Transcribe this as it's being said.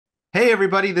Hey,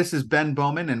 everybody, this is Ben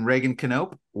Bowman and Reagan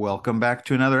Knope. Welcome back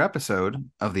to another episode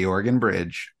of the Oregon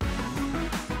Bridge.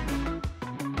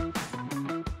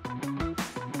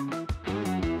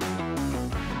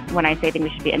 When I say I think we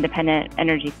should be independent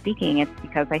energy speaking, it's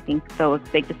because I think those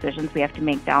big decisions we have to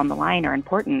make down the line are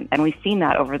important. And we've seen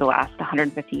that over the last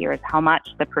 150 years, how much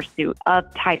the pursuit of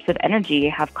types of energy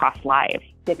have cost lives.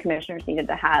 The commissioners needed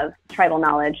to have tribal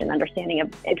knowledge and understanding of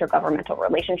intergovernmental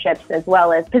relationships, as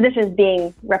well as positions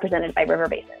being represented by river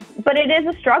basins. But it is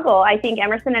a struggle. I think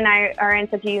Emerson and I are in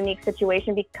such a unique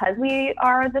situation because we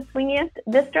are the swingiest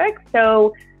district.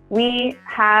 So we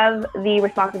have the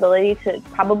responsibility to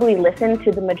probably listen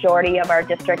to the majority of our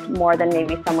district more than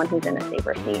maybe someone who's in a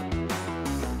safer seat.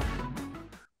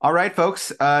 All right,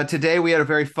 folks. Today we had a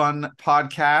very fun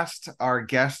podcast. Our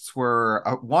guests were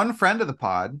one friend of the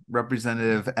pod,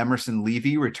 Representative Emerson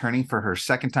Levy, returning for her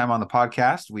second time on the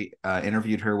podcast. We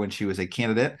interviewed her when she was a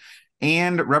candidate,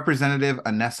 and Representative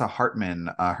Annessa Hartman,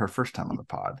 her first time on the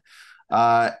pod.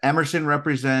 Emerson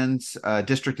represents a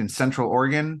district in Central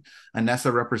Oregon.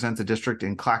 Annessa represents a district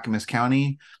in Clackamas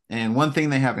County. And one thing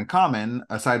they have in common,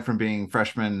 aside from being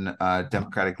freshman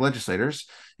Democratic legislators,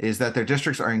 is that their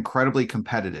districts are incredibly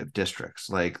competitive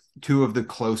districts, like two of the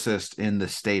closest in the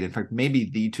state. In fact, maybe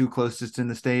the two closest in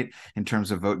the state in terms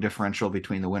of vote differential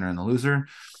between the winner and the loser.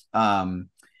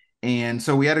 And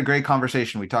so we had a great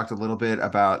conversation. We talked a little bit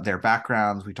about their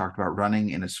backgrounds. We talked about running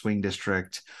in a swing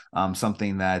district.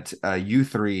 Something that you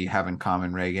three have in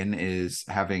common, Reagan, is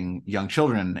having young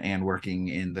children and working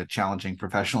in the challenging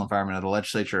professional environment of the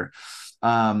legislature.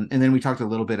 And then we talked a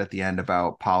little bit at the end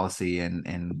about policy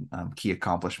and key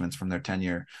accomplishments from their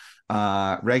tenure.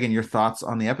 Reagan, your thoughts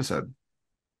on the episode?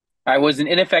 I was an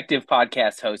ineffective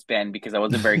podcast host, Ben, because I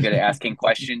wasn't very good at asking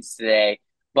questions today.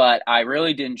 But I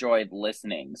really did enjoy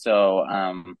listening. So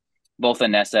both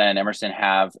Annessa and Emerson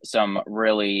have some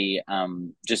really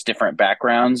just different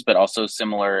backgrounds, but also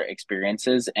similar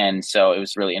experiences. And so it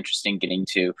was really interesting getting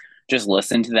to just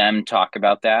listen to them talk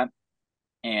about that.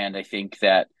 And I think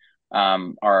that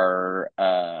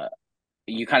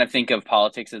you kind of think of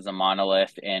politics as a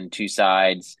monolith and two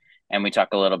sides. And we talk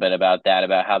a little bit about that,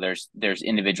 about how there's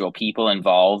individual people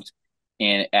involved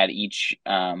at each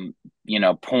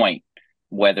point,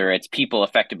 whether it's people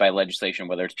affected by legislation,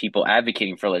 whether it's people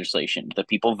advocating for legislation, the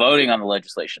people voting on the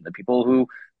legislation, the people who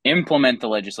implement the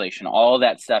legislation, all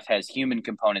that stuff has human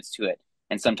components to it.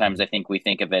 And sometimes I think we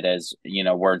think of it as,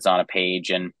 words on a page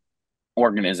and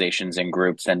organizations and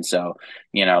groups. And so,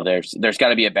 there's got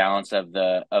to be a balance of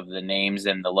the names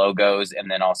and the logos,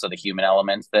 and then also the human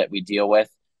elements that we deal with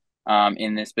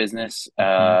in this business.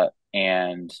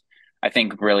 And I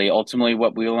think really ultimately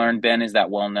what we learned, Ben, is that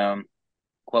well-known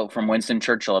quote from Winston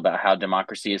Churchill about how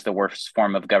democracy is the worst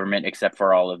form of government except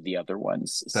for all of the other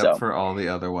ones. For all the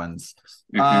other ones.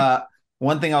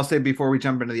 One thing I'll say before we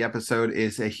jump into the episode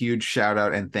is a huge shout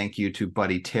out and thank you to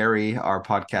Buddy Terry, our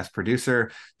podcast producer.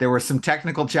 There were some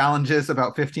technical challenges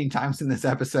about 15 times in this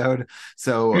episode.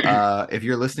 So if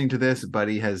you're listening to this,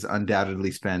 Buddy has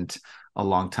undoubtedly spent a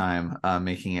long time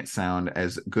making it sound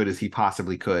as good as he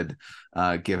possibly could,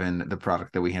 given the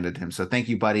product that we handed him. So thank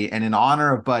you, Buddy. And in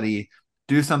honor of Buddy,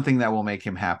 do something that will make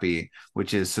him happy,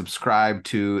 which is subscribe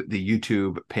to the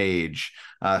YouTube page.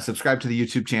 Subscribe to the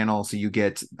YouTube channel so you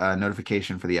get a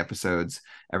notification for the episodes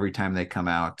every time they come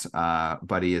out.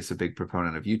 Buddy is a big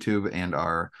proponent of YouTube, and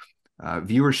our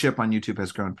viewership on YouTube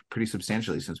has grown pretty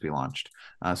substantially since we launched.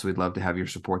 So we'd love to have your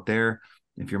support there.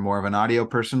 If you're more of an audio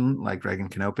person like Reagan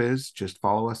Knope is, just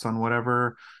follow us on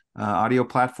whatever audio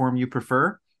platform you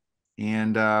prefer.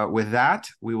 And with that,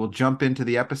 we will jump into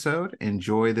the episode.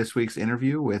 Enjoy this week's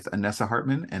interview with Annessa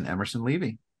Hartman and Emerson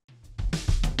Levy.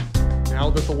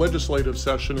 Now that the legislative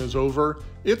session is over,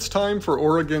 it's time for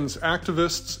Oregon's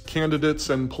activists, candidates,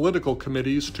 and political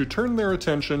committees to turn their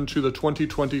attention to the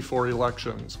 2024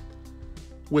 elections.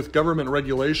 With government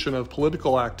regulation of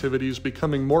political activities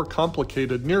becoming more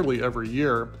complicated nearly every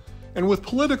year, and with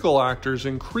political actors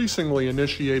increasingly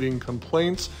initiating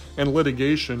complaints and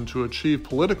litigation to achieve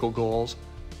political goals,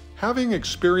 having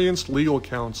experienced legal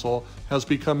counsel has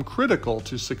become critical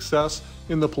to success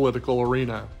in the political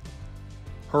arena.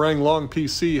 Harang Long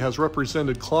PC has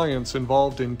represented clients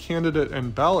involved in candidate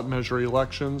and ballot measure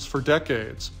elections for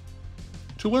decades.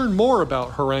 To learn more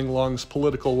about Harang Long's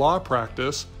political law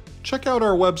practice, check out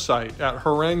our website at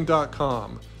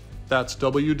harang.com. That's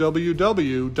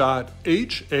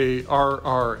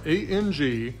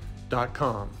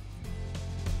www.harrang.com.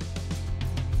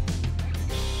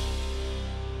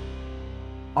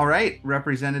 All right,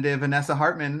 Representative Annessa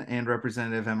Hartman and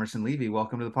Representative Emerson Levy,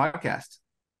 welcome to the podcast.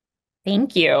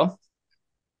 Thank you.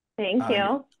 Thank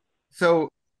you. So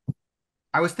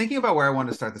I was thinking about where I wanted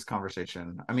to start this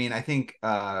conversation. I mean, I think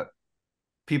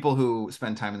people who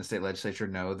spend time in the state legislature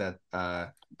know that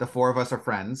the four of us are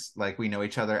friends. Like, we know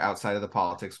each other outside of the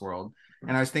politics world.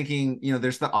 And I was thinking,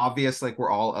 there's the obvious, like, we're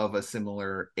all of a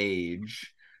similar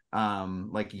age,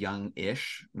 like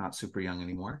young-ish, not super young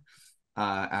anymore,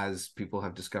 as people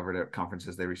have discovered at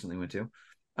conferences they recently went to.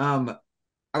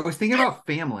 I was thinking about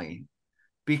family,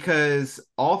 because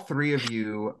all three of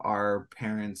you are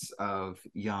parents of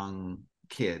young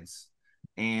kids.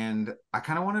 And I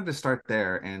kind of wanted to start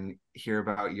there and hear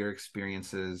about your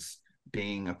experiences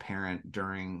being a parent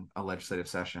during a legislative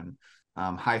session.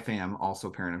 Hi Fam, also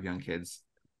a parent of young kids,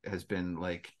 has been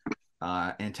like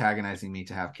antagonizing me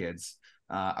to have kids,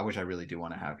 which I really do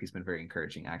want to have. He's been very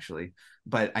encouraging, actually.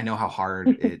 But I know how hard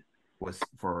it was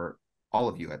for all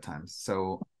of you at times.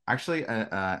 So actually,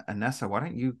 Annessa, why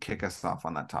don't you kick us off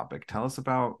on that topic? Tell us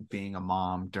about being a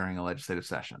mom during a legislative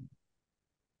session.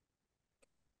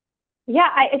 Yeah,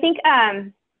 I think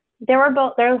there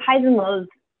are highs and lows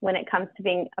when it comes to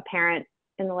being a parent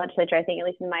in the legislature. I think, at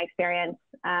least in my experience,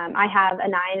 I have a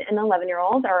 9 and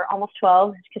 11-year-old, or almost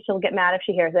 12, because she'll get mad if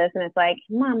she hears this, and it's like,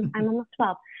 Mom, I'm almost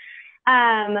 12.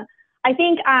 I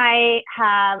think I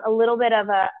have a little bit of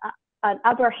an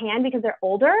upper hand because they're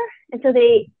older, and so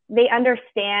they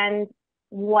understand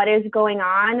what is going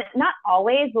on. Not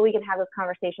always, but we can have those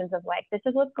conversations of like, this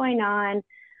is what's going on,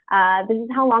 this is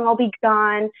how long I'll be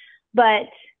gone. But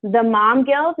the mom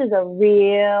guilt is a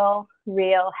real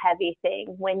heavy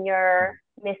thing when you're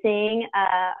missing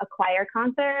a choir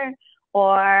concert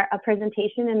or a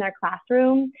presentation in their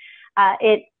classroom.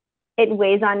 It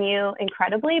weighs on you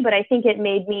incredibly, but I think it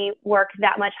made me work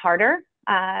that much harder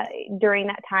during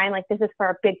that time. Like, this is for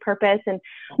a big purpose. And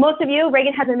most of you,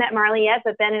 Reagan hasn't met Marley yet,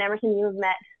 but Ben and Emerson, you have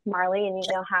met Marley, and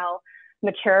you know how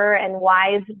mature and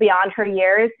wise beyond her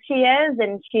years she is.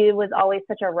 And she was always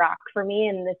such a rock for me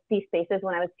in these spaces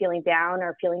when I was feeling down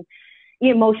or feeling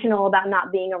emotional about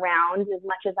not being around as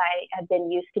much as I had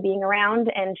been used to being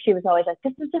around. And she was always like,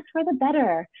 this is just for the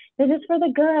better. This is for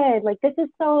the good. Like, this is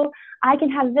so I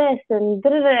can have this and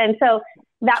da-da-da. And so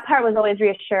that part was always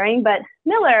reassuring. But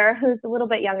Miller, who's a little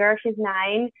bit younger, she's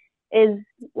 9,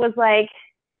 was like,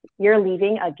 you're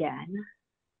leaving again.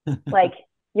 Like,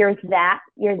 you're that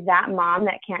mom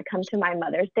that can't come to my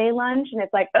Mother's Day lunch. And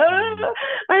it's like, oh,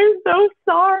 I'm so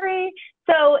sorry.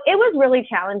 So it was really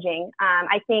challenging.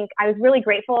 I think I was really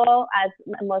grateful, as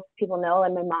most people know,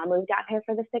 and my mom moved out here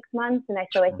for the 6 months. And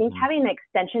so I think having an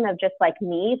extension of just like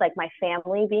me, like my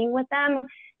family being with them,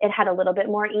 it had a little bit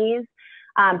more ease.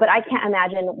 But I can't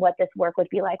imagine what this work would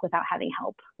be like without having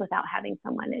help, without having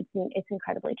someone. It's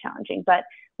incredibly challenging, but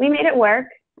we made it work.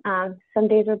 Some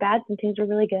days were bad, some days were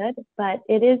really good, but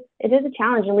it is a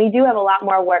challenge. And we do have a lot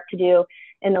more work to do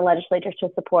in the legislature to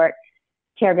support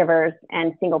caregivers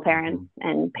and single parents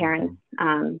and parents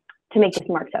to make this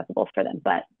more accessible for them.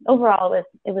 But overall, it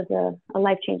was a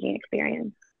life-changing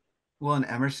experience. Well, and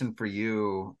Emerson, for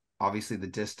you, obviously the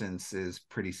distance is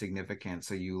pretty significant.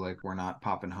 So you were not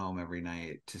popping home every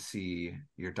night to see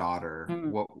your daughter.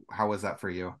 How was that for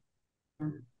you?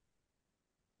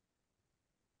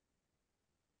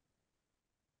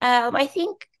 I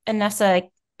think, Annessa,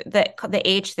 the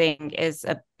age thing is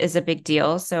a big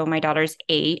deal. So my daughter's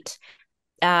 8.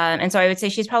 And so I would say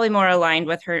she's probably more aligned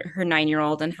with her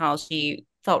 9-year-old and how she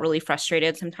felt really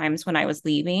frustrated sometimes when I was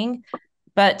leaving,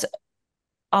 but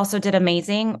also did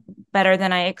amazing, better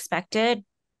than I expected.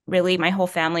 Really, my whole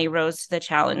family rose to the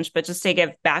challenge. But just to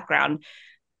give background,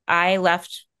 I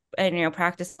left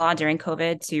practice law during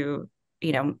COVID to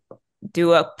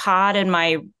do a pod in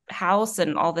my house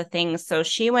and all the things. So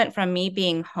she went from me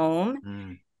being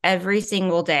home every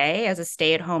single day as a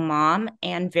stay-at-home mom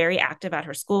and very active at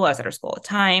her school. I was at her school all the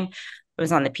time. I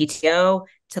was on the PTO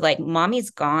to mommy's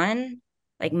gone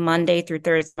Monday through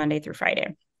Thursday, Monday through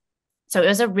Friday. So it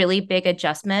was a really big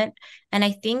adjustment. And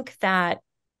I think that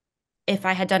if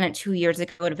I had done it 2 years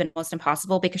ago, it would have been almost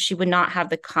impossible because she would not have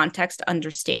the context to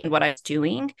understand what I was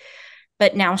doing.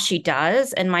 But now she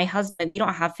does. And my husband, we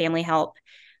don't have family help.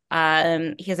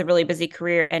 He has a really busy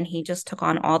career and he just took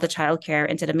on all the childcare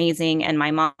and did amazing. And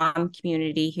my mom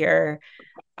community here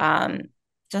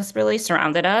just really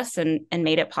surrounded us and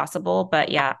made it possible. But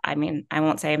yeah, I mean, I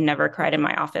won't say I've never cried in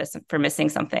my office for missing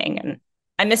something. And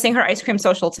I'm missing her ice cream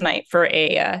social tonight for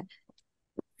a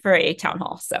town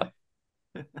hall. So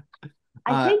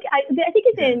I think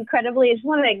it's incredibly, I just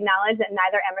want to acknowledge that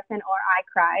neither Emerson or I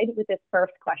cried with this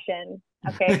first question.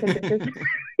 Okay, so this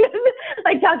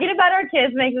is talking about our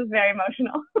kids makes us very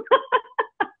emotional.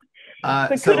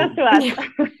 So kudos to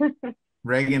us.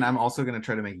 Reagan, I'm also going to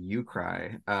try to make you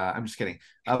cry. I'm just kidding.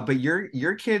 But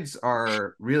your kids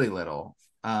are really little.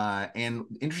 And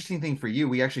interesting thing for you,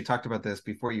 we actually talked about this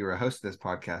before you were a host of this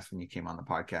podcast when you came on the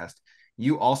podcast.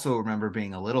 You also remember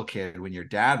being a little kid when your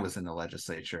dad was in the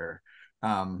legislature. So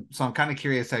I'm kind of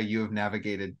curious how you have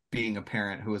navigated being a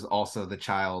parent who is also the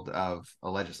child of a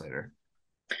legislator.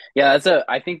 Yeah,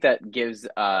 I think that gives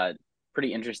a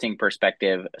pretty interesting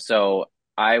perspective. So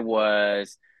I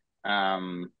was, I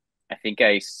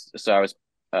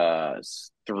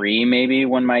was three maybe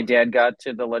when my dad got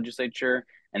to the legislature,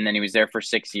 and then he was there for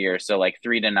 6 years. So like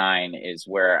 3 to 9 is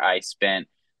where I spent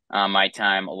my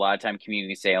time, a lot of time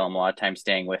community Salem, a lot of time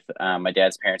staying with my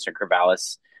dad's parents in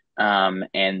Corvallis.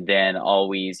 And then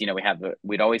always,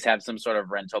 we'd always have some sort of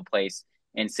rental place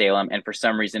in Salem. And for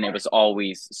some reason, it was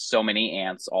always so many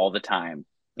ants all the time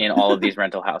in all of these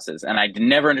rental houses. And I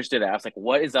never understood that. I was like,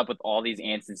 what is up with all these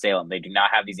ants in Salem? They do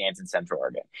not have these ants in Central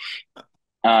Oregon.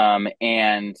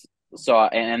 And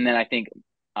then I think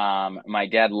my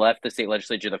dad left the state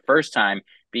legislature the first time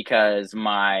because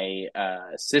my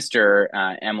sister,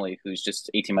 Emily, who's just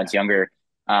 18 months younger,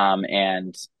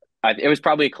 it was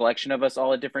probably a collection of us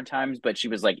all at different times, but she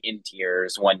was like in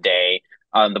tears one day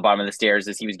on the bottom of the stairs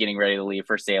as he was getting ready to leave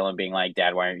for Salem, being like,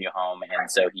 "Dad, why aren't you home?"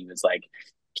 And so he was like,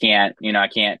 I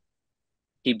can't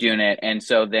keep doing it. And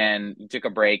so then he took a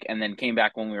break and then came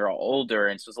back when we were all older.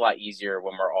 And so it was a lot easier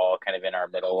when we're all kind of in our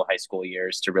middle high school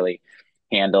years to really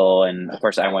handle. And of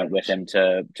course, I went with him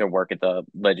to work at the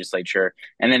legislature,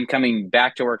 and then coming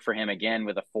back to work for him again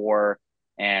with a 4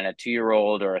 and a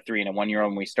 2-year-old, or a 3 and a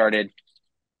 1-year-old when we started.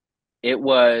 It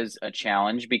was a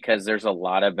challenge because there's a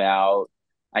lot about,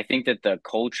 I think that the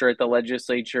culture at the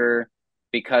legislature,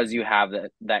 because you have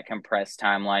that compressed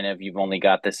timeline of you've only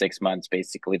got the 6 months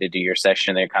basically to do your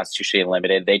session, they're constitutionally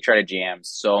limited. They try to jam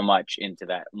so much into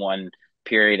that one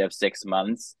period of 6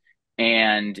 months.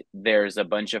 And there's a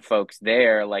bunch of folks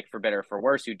there, like for better or for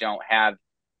worse, who don't have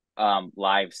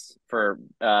lives for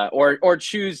or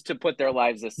choose to put their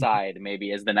lives aside,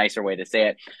 maybe is the nicer way to say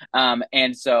it.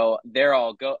 And so they're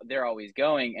always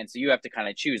going, and so you have to kind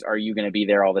of choose: are you going to be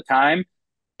there all the time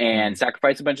and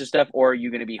sacrifice a bunch of stuff, or are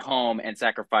you going to be home and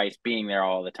sacrifice being there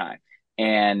all the time?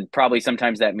 And probably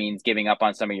sometimes that means giving up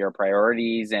on some of your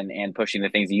priorities and pushing the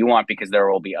things that you want, because there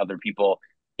will be other people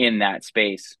in that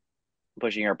space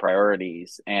pushing your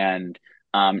priorities. And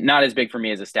not as big for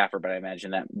me as a staffer, but I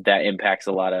imagine that impacts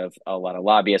a lot of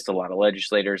lobbyists, a lot of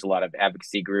legislators, a lot of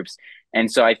advocacy groups.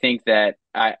 And so I think that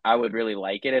I would really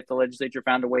like it if the legislature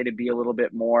found a way to be a little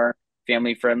bit more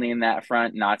family friendly in that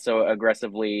front, not so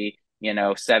aggressively,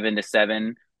 7 to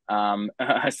 7,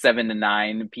 7 to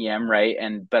 9 p.m. Right.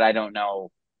 But I don't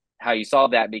know how you solve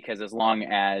that, because as long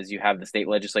as you have the state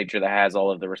legislature that has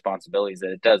all of the responsibilities that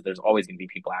it does, there's always going to be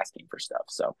people asking for stuff.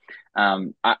 So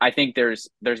I think there's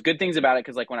good things about it,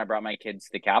 because like when I brought my kids to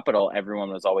the Capitol,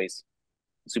 everyone was always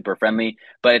super friendly,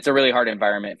 but it's a really hard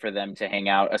environment for them to hang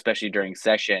out, especially during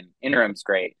session. Interim's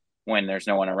great when there's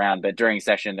no one around, but during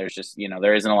session, there's just,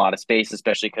 there isn't a lot of space,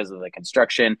 especially because of the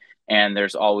construction, and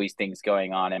there's always things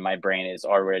going on, and my brain is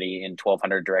already in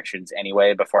 1,200 directions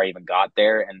anyway before I even got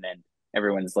there. And then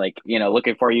everyone's like,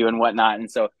 looking for you and whatnot. And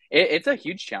so it's a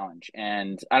huge challenge.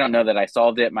 And I don't know that I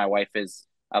solved it. My wife is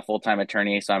a full-time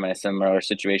attorney, so I'm in a similar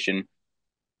situation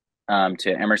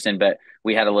to Emerson, but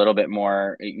we had a little bit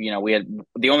more,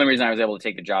 the only reason I was able to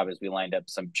take the job is we lined up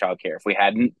some childcare. If we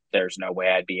hadn't, there's no way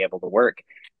I'd be able to work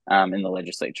in the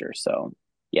legislature. So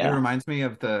yeah. It reminds me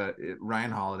of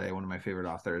Ryan Holiday, one of my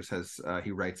favorite authors,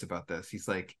 he writes about this. He's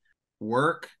like,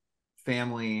 work,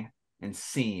 family, and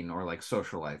scene, or like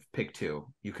social life, pick 2.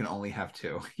 You can only have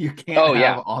 2. You can't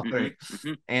have all 3.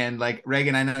 Mm-hmm. And like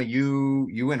Reagan, I know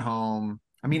you went home.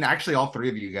 I mean, actually all 3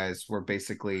 of you guys were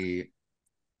basically,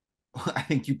 I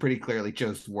think you pretty clearly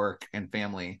chose work and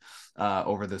family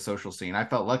over the social scene. I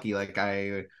felt lucky. Like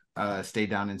I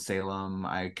stayed down in Salem.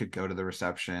 I could go to the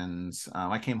receptions.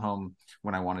 I came home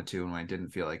when I wanted to and when I didn't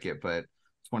feel like it, but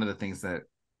it's one of the things that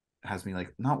has me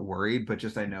like not worried, but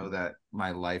just I know that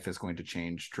my life is going to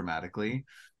change dramatically,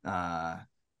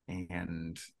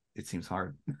 and it seems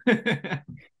hard.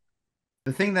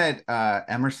 The thing that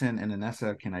Emerson and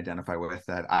Annessa can identify with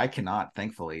that I cannot,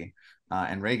 thankfully,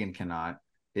 and Reagan cannot,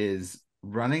 is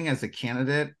running as a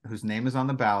candidate whose name is on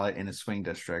the ballot in a swing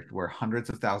district where hundreds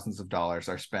of thousands of dollars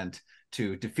are spent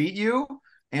to defeat you,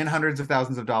 and hundreds of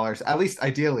thousands of dollars, at least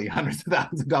ideally hundreds of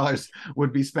thousands of dollars,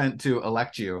 would be spent to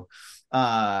elect you.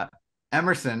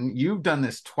 Emerson, you've done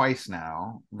this twice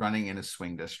now, running in a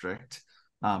swing district.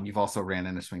 You've also ran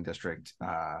in a swing district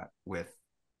with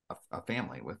a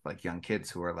family with like young kids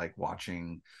who are like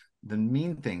watching the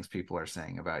mean things people are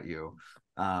saying about you,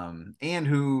 and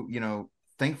who,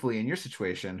 thankfully in your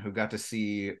situation, who got to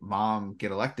see mom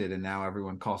get elected and now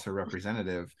everyone calls her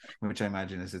representative, which I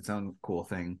imagine is its own cool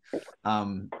thing.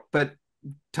 But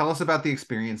tell us about the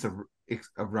experience of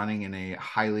running in a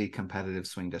highly competitive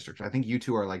swing district. I think you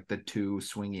two are like the two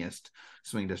swingiest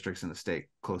swing districts in the state,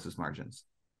 closest margins.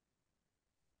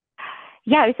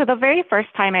 Yeah, so the very first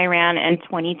time I ran in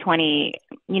 2020,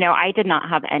 I did not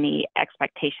have any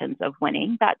expectations of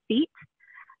winning that seat.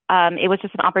 It was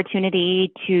just an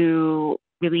opportunity to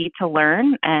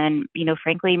learn and,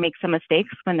 frankly, make some mistakes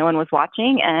when no one was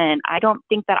watching. And I don't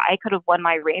think that I could have won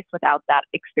my race without that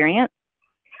experience.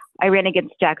 I ran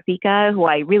against Jack Zika, who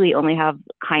I really only have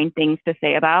kind things to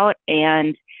say about.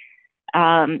 And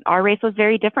our race was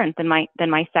very different than my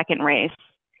second race.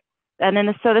 And then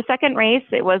the second race,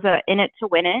 it was in it to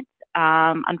win it.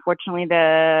 Unfortunately,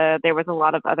 there was a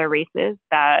lot of other races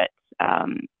that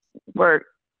were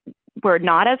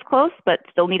not as close, but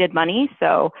still needed money.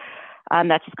 So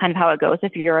that's just kind of how it goes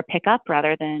if you're a pickup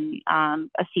rather than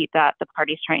a seat that the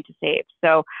party's trying to save.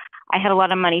 So I had a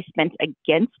lot of money spent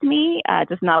against me,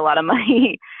 just not a lot of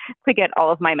money to get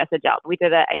all of my message out.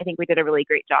 I think we did a really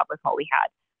great job with what we had.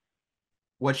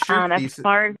 What's your thesis?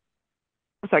 Sorry,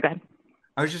 go ahead.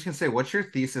 I was just gonna say, what's your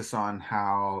thesis on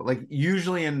how, like,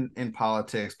 usually in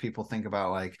politics, people think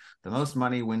about like the most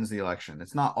money wins the election.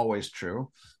 It's not always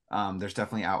true. There's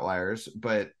definitely outliers,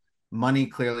 but money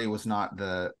clearly was not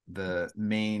the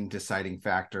main deciding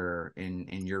factor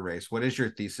in your race. What is your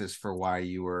thesis for why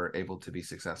you were able to be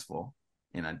successful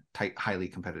in a tight, highly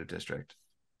competitive district?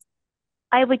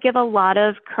 I would give a lot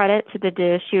of credit to the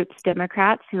Deschutes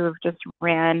Democrats who have just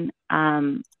ran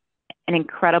an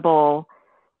incredible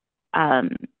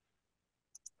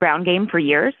ground game for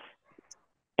years.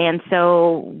 And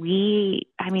so we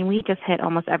just hit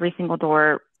almost every single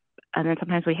door, and then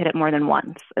sometimes we hit it more than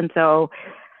once. And so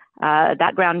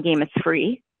that ground game is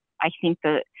free. I think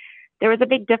that there was a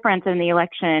big difference in the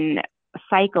election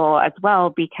cycle as well,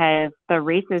 because the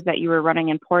races that you were running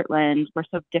in Portland were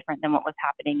so different than what was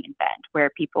happening in Bend, where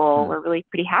people were really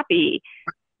pretty happy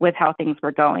with how things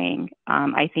were going.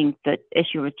 I think the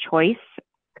issue of choice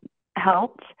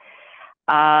helped,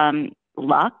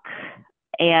 luck,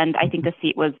 and I think the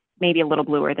seat was maybe a little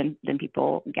bluer than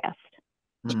people guessed.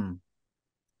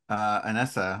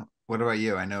 Annessa, what about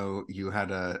you? I know you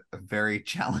had a very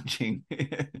challenging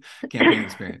campaign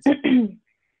experience.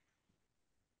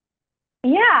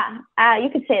 Yeah, you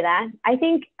could say that. I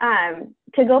think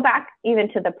to go back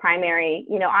even to the primary,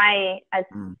 as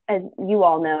you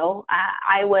all know,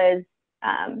 I was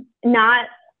not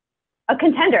a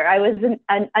contender. I was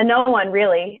a no one,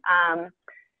 really,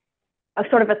 a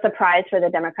sort of a surprise for the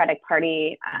Democratic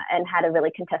Party, and had a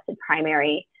really contested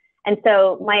primary. And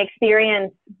so my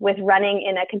experience with running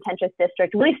in a contentious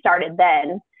district really started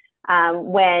then,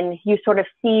 when you sort of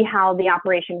see how the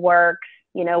operation works.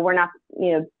 We're not,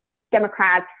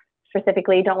 Democrats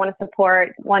specifically don't want to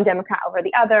support one Democrat over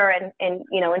the other, and in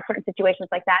certain situations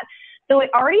like that. So it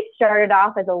already started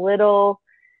off as a little,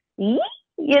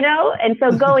 and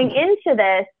so going into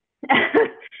this,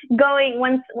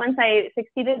 once I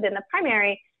succeeded in the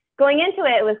primary, going into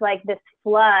it was like this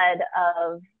flood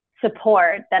of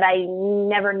support that I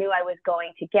never knew I was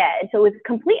going to get. So it was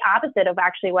complete opposite of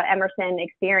actually what Emerson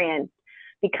experienced,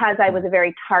 because I was a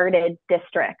very targeted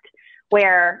district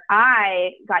where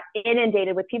I got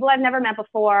inundated with people I've never met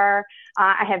before.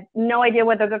 I have no idea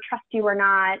whether they'll trust you or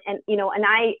not. And, and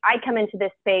I come into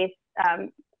this space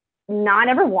not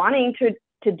ever wanting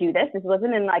to do this. This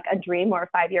wasn't in like a dream or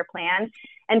a 5-year plan.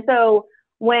 And so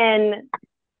when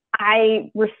I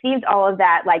received all of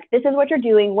that, like, this is what you're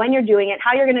doing, when you're doing it,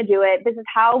 how you're going to do it, this is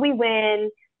how we win,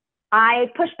 I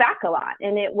pushed back a lot.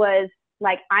 And it was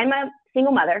like, I'm a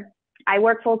single mother. I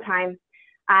work full time.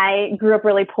 I grew up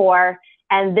really poor,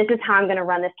 and this is how I'm going to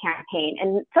run this campaign.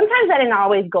 And sometimes that didn't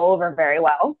always go over very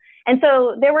well. And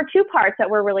so there were two parts that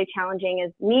were really challenging,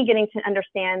 is me getting to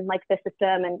understand like the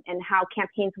system and how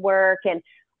campaigns work,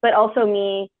 but also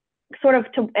me, sort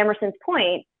of to Emerson's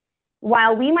point,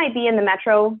 while we might be in the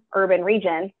metro urban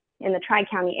region in the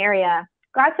Tri-County area,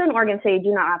 Gladstone and Oregon City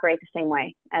do not operate the same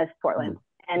way as Portland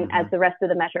and as the rest of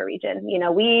the metro region.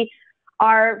 We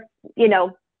are,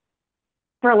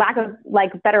 for lack of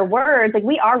like better words, like,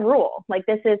 we are rural. Like,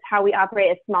 this is how we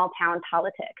operate as small town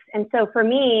politics. And so for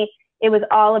me, it was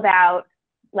all about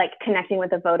like connecting with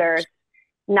the voters,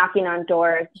 knocking on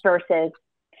doors versus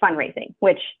fundraising,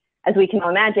 which, as we can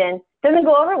all imagine, doesn't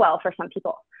go over well for some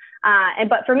people.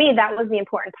 But for me, that was the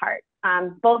important part.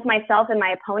 Both myself and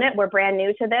my opponent were brand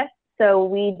new to this, so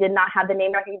we did not have the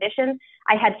name recognition.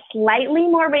 I had slightly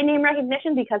more of a name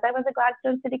recognition because I was a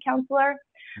Gladstone City Councilor,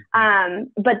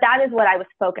 but that is what I was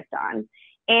focused on.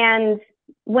 And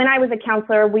when I was a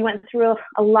counselor, we went through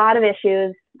a lot of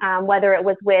issues, whether it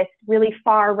was with really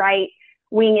far right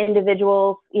wing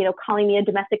individuals, calling me a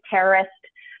domestic terrorist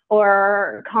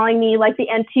or calling me like the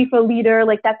Antifa leader.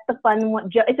 Like that's the fun one.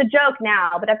 It's a joke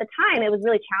now, but at the time it was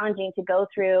really challenging to go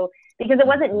through because it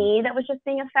wasn't me that was just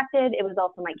being affected. It was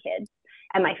also my kids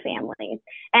and my family.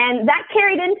 And that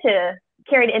carried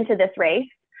into this race.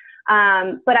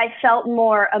 But I felt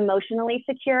more emotionally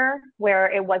secure where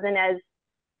it wasn't as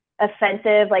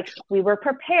offensive. Like we were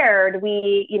prepared.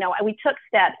 We took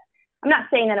steps. I'm not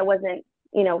saying that it wasn't,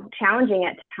 challenging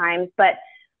at times, but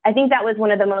I think that was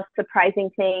one of the most surprising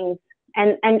things.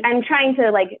 And I'm trying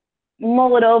to like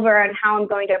mull it over and how I'm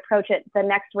going to approach it the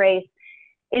next race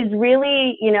is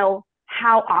really,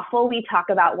 how awful we talk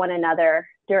about one another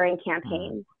during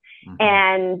campaigns. Mm-hmm.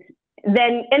 And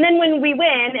then when we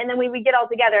win and then when we get all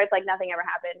together, it's like nothing ever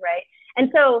happened, right? And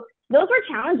so those were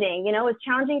challenging. It was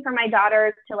challenging for my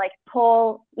daughters to like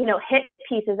pull, hit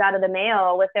pieces out of the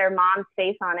mail with their mom's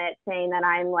face on it saying that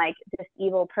I'm like this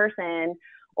evil person,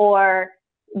 or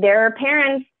their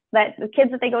parents, that the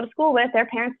kids that they go to school with, their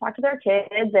parents talk to their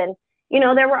kids, and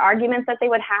there were arguments that they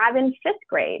would have in 5th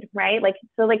grade, right? Like,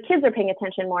 so like kids are paying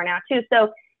attention more now too.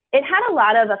 So it had a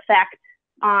lot of effect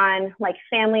on like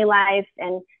family life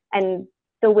and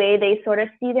the way they sort of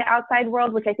see the outside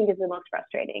world, which I think is the most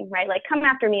frustrating, right? Like, come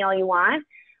after me all you want,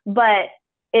 but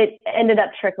it ended up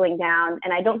trickling down.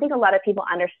 And I don't think a lot of people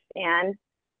understand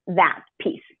that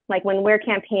piece. Like when we're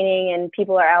campaigning and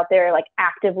people are out there like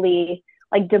actively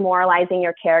like demoralizing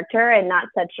your character and not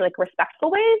such like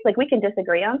respectful ways, like we can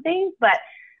disagree on things, but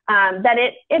that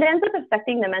it ends up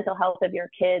affecting the mental health of your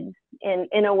kids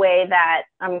in a way that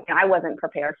I wasn't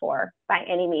prepared for by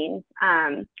any means.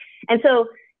 And so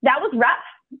that was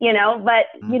rough, but,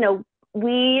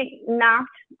 we knocked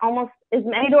almost as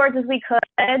many doors as we could.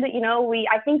 I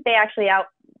think they actually out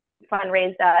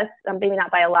fundraised us, maybe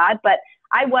not by a lot, but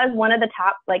I was one of the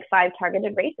top like 5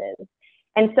 targeted races.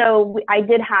 And so I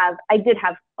did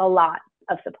have a lot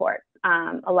of support.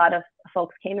 A lot of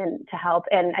folks came in to help.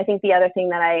 And I think the other thing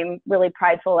that I'm really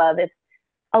prideful of is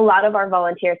a lot of our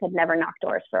volunteers had never knocked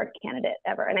doors for a candidate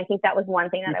ever. And I think that was one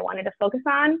thing that I wanted to focus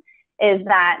on, is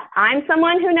that I'm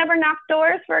someone who never knocked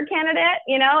doors for a candidate,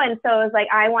 and so it was like,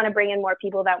 I want to bring in more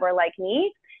people that were like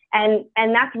me. And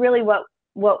that's really what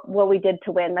we did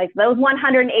to win. Like those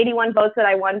 181 votes that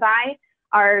I won by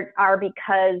are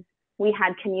because we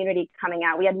had community coming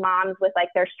out. We had moms with like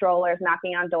their strollers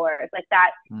knocking on doors. Like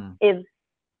that is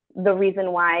the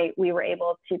reason why we were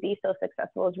able to be so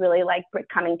successful, is really like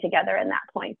coming together in that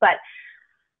point. But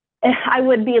I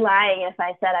would be lying if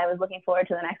I said I was looking forward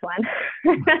to the next one.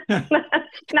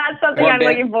 Not something I'm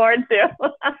looking forward to.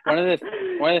 one of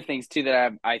the things too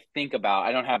that I think about,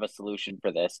 I don't have a solution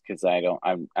for this because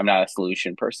I'm not a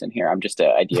solution person here. I'm just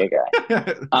an idea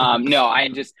guy.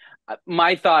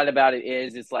 My thought about it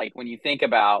is, it's like when you think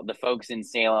about the folks in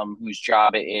Salem whose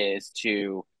job it is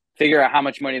to figure out how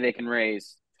much money they can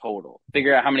raise total,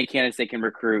 figure out how many candidates they can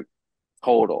recruit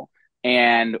total,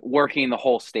 and working the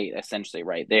whole state essentially,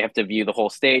 right? They have to view the whole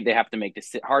state. They have to make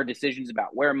hard decisions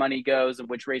about where money goes and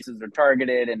which races are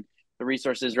targeted and the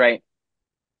resources, right?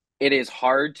 It is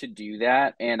hard to do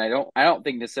that. And I don't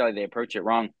think necessarily they approach it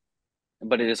wrong,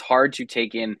 but it is hard to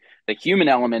take in the human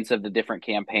elements of the different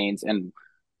campaigns and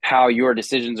how your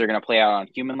decisions are going to play out on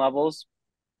human levels,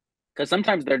 because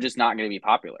sometimes they're just not going to be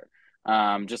popular.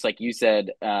 Just like you said,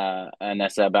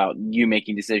 Annessa, about you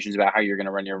making decisions about how you're going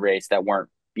to run your race that weren't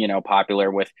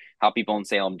popular with how people in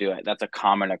Salem do it. That's a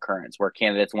common occurrence where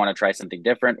candidates want to try something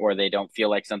different, or they don't feel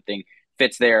like something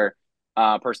fits their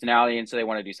personality, and so they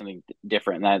want to do something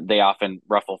different. And that they often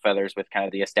ruffle feathers with kind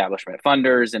of the establishment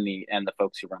funders and the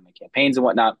folks who run the campaigns and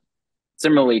whatnot.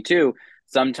 Similarly, too,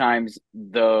 sometimes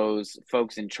those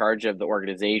folks in charge of the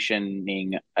organizing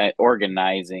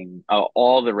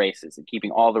all the races and keeping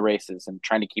all the races and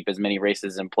trying to keep as many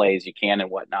races in play as you can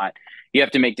and whatnot, you have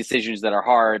to make decisions that are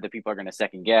hard, that people are going to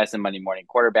second guess and Monday morning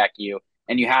quarterback you.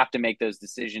 And you have to make those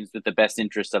decisions with the best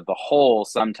interest of the whole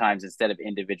sometimes, instead of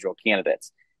individual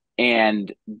candidates.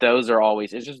 And those are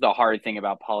always, it's just the hard thing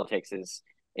about politics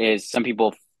is some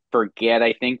people forget,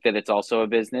 I think, that it's also a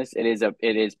business. It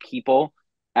is people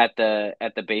at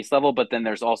the base level, but then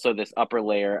there's also this upper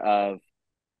layer of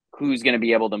who's going to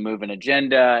be able to move an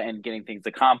agenda and getting things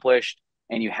accomplished.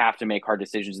 And you have to make hard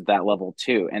decisions at that level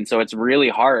too. And so it's really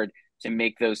hard to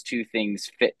make those two things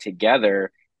fit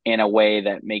together in a way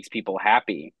that makes people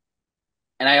happy.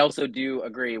 And I also do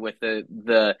agree with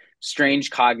the strange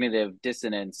cognitive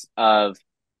dissonance of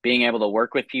being able to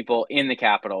work with people in the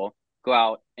Capitol, go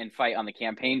out and fight on the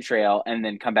campaign trail, and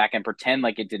then come back and pretend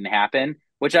like it didn't happen,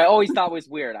 which I always thought was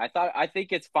weird. I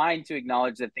think it's fine to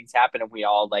acknowledge that things happen and we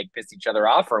all like piss each other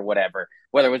off or whatever,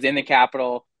 whether it was in the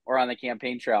Capitol or on the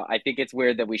campaign trail. I think it's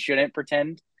weird that we shouldn't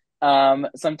pretend.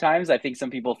 Sometimes I think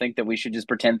some people think that we should just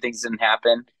pretend things didn't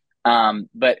happen.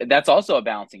 But that's also a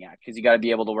balancing act because you got to be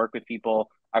able to work with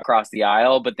people across the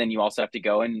aisle, but then you also have to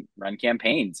go and run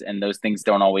campaigns, and those things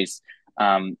don't always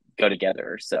go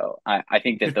together. So I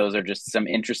think that those are just some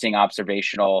interesting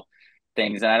observational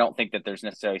things, and I don't think that there's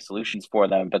necessarily solutions for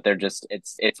them, but they're just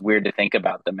it's weird to think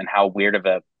about them and how weird of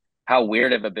a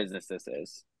business this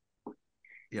is.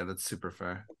 Yeah, that's super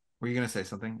fair. Were you gonna say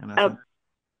something, Annessa?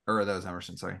 Or that was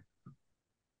Emerson, sorry.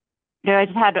 No, I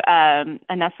just had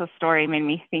Annessa's story made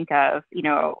me think of,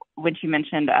 when she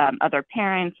mentioned other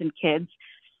parents and kids.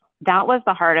 That was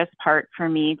the hardest part for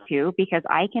me too, because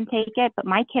I can take it, but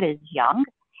my kid is young.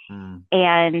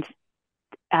 And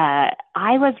I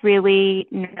was really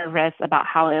nervous about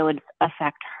how it would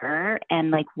affect her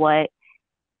and like what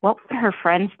would her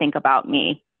friends think about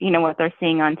me, what they're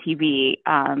seeing on TV,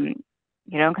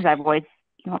 because I've always,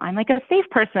 I'm like a safe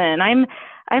person. I'm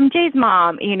Jay's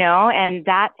mom, and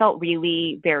that felt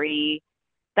really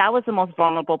that was the most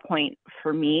vulnerable point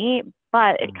for me.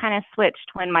 But it kind of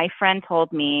switched when my friend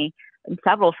told me, and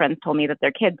several friends told me that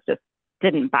their kids just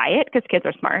didn't buy it because kids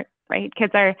are smart, right?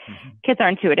 Kids are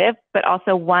intuitive. But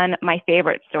also my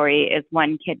favorite story is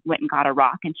one kid went and got a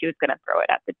rock and she was going to throw it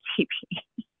at the TV.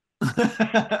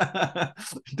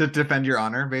 To defend your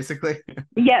honor, basically.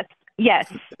 Yes.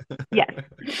 That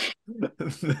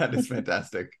is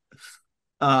fantastic.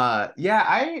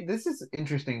 This is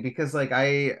interesting because like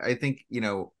I think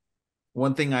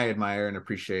one thing I admire and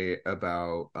appreciate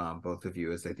about both of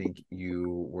you is I think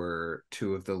you were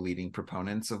two of the leading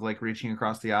proponents of like reaching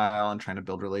across the aisle and trying to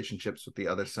build relationships with the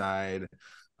other side.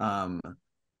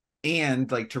 And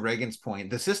like to Reagan's point,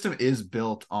 the system is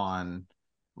built on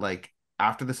like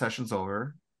after the session's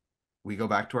over, we go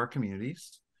back to our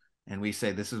communities and we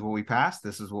say, this is what we passed.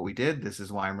 This is what we did. This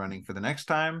is why I'm running for the next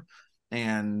time.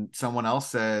 And someone else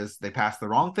says they passed the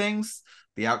wrong things.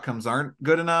 The outcomes aren't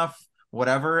good enough,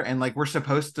 whatever. And like, we're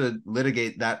supposed to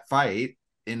litigate that fight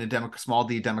in a small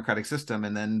d democratic system.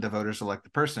 And then the voters elect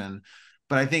the person.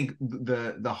 But I think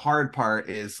the hard part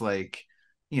is like,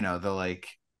 the like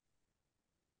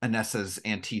Annessa's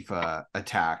Antifa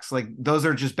attacks, like those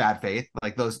are just bad faith.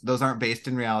 Like those aren't based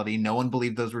in reality. No one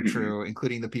believed those were true,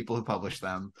 including the people who published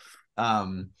them.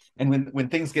 And when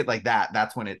things get like that,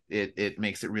 that's when it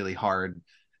makes it really hard.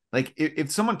 Like if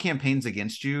someone campaigns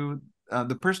against you,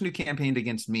 the person who campaigned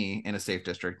against me in a safe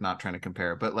district, not trying to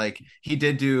compare, but like he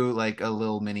did do like a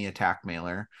little mini attack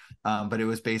mailer. But it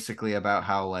was basically about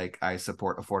how like I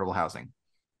support affordable housing.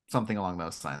 Something along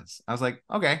those lines. I was like,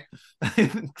 okay,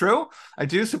 true. I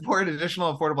do support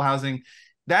additional affordable housing.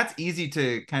 That's easy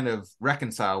to kind of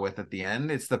reconcile with at the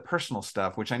end. It's the personal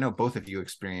stuff, which I know both of you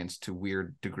experienced to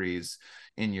weird degrees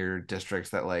in your districts,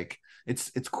 that like, it's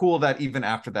cool that even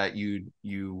after that, you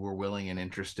were willing and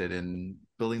interested in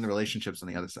building the relationships on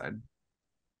the other side.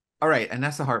 All right,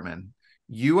 Annessa Hartman,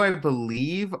 you, I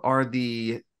believe, are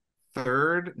the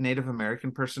third Native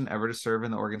American person ever to serve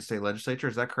in the Oregon State Legislature.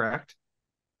 Is that correct?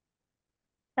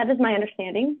 That is my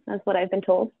understanding. That's what I've been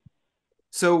told.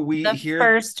 So we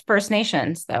hear First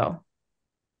Nations, though.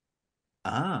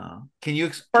 Ah, can you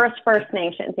First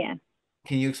Nations? Yeah.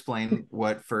 Can you explain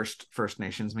what First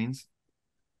Nations means?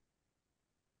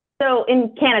 So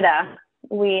in Canada,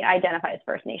 we identify as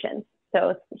First Nations.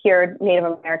 So here, Native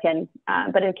American,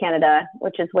 but in Canada,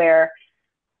 which is where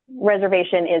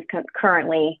reservation is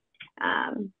currently,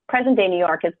 present day New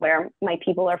York is where my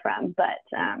people are from, but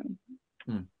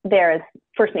there's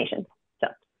First Nations. So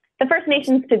the First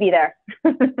Nations to be there.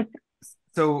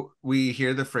 So we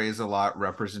hear the phrase a lot,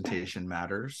 representation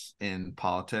matters in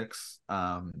politics.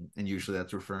 And usually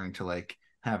that's referring to like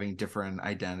having different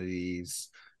identities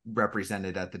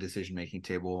represented at the decision-making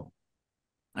table.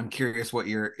 I'm curious what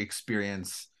your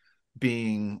experience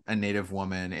being a Native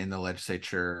woman in the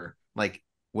legislature, like,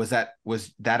 was that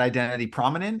identity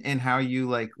prominent in how you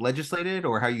like legislated,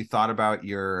 or how you thought about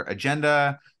your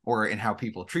agenda, or in how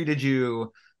people treated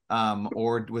you?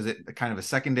 Or was it kind of a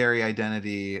secondary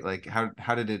identity? Like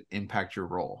how did it impact your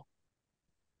role?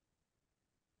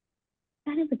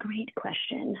 That is a great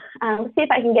question. Let's see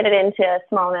if I can get it into a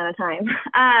small amount of time.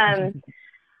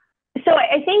 So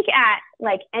I think at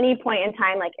like any point in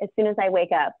time, like as soon as I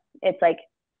wake up, it's like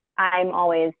I'm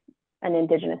always an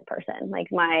Indigenous person. Like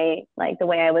the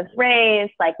way I was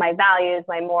raised, like my values,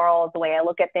 my morals, the way I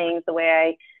look at things, the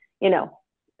way I,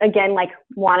 again, like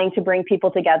wanting to bring people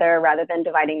together rather than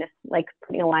dividing this, like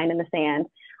putting a line in the sand.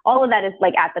 All of that is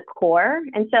like at the core.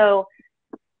 And so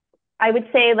I would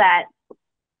say that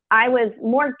I was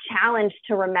more challenged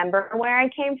to remember where I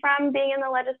came from being in the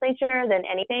legislature than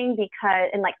anything, because,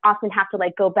 and like often have to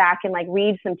like go back and like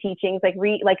read some teachings, like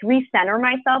recenter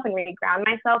myself and reground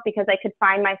myself, because I could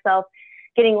find myself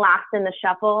getting lost in the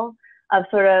shuffle of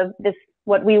sort of this,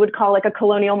 what we would call like a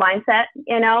colonial mindset,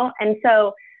 you know? And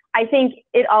so I think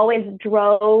it always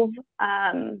drove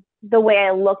the way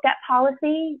I looked at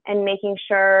policy and making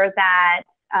sure that,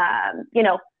 you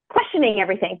know, questioning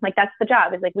everything, like that's the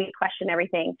job, is like we question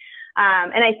everything.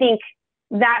 And I think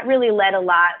that really led a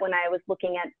lot when I was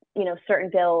looking at, you know, certain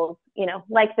bills, you know,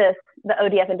 like the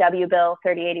ODF&W bill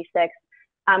 3086,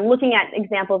 looking at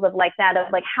examples of like that,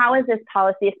 of like, how is this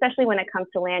policy, especially when it comes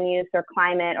to land use or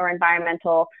climate or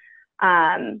environmental,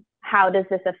 how does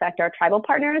this affect our tribal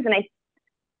partners? And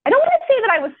I don't want to say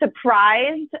that I was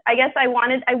surprised. I guess I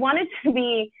wanted to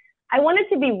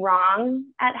be wrong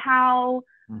at how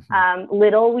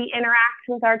little we interact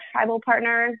with our tribal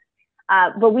partners.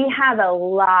 But we have a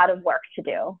lot of work to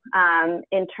do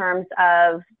in terms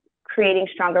of creating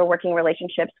stronger working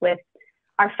relationships with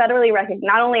our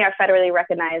not only our federally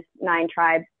recognized 9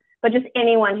 tribes, but just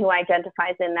anyone who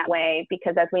identifies in that way.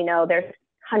 Because as we know, there's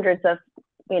hundreds of,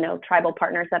 you know, tribal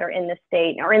partners that are in the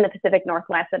state or in the Pacific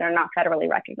Northwest that are not federally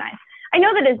recognized. I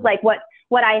know that it's like what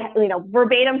I, you know,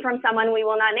 verbatim from someone we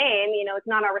will not name, you know, it's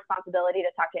not our responsibility to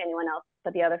talk to anyone else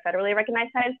but the other federally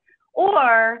recognized tribes,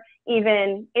 or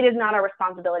even it is not our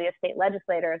responsibility as state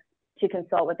legislators to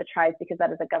consult with the tribes, because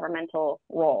that is a governmental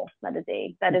role. That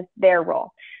is their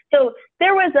role. So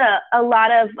there was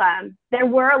there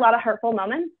were a lot of hurtful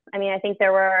moments. I mean, I think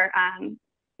there were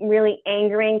really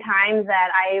angering times that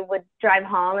I would drive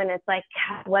home and it's like,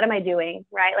 God, what am I doing?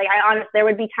 Right? Like there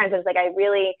would be times I was like, I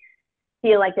really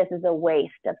feel like this is a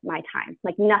waste of my time.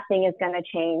 Like nothing is going to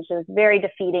change. It was very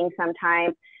defeating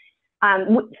sometimes.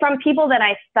 From people that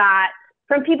I thought,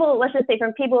 let's just say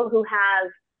from people who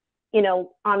have, you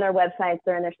know, on their websites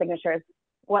or in their signatures,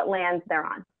 what lands they're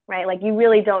on, right? Like you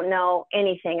really don't know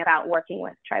anything about working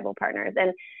with tribal partners.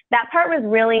 And that part was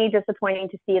really disappointing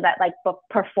to see, that like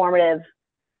performative,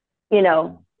 you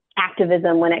know,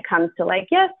 activism when it comes to like,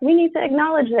 yes, we need to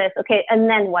acknowledge this. Okay. And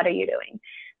then what are you doing?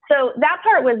 So that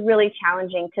part was really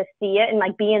challenging to see it and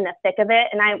like be in the thick of it.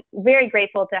 And I'm very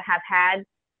grateful to have had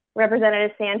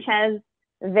Representative Sanchez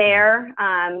there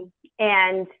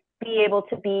and be able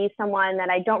to be someone that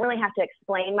I don't really have to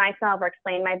explain myself or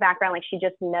explain my background. Like she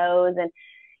just knows. And,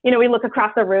 you know, we look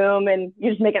across the room and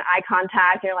you just make an eye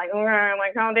contact. You're like, oh, I'm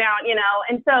like, calm down, you know?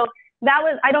 And so that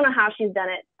was, I don't know how she's done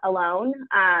it alone.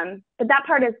 But that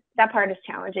part is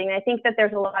challenging. And I think that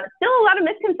there's still a lot of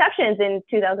misconceptions in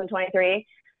 2023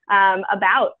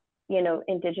 about, you know,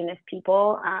 Indigenous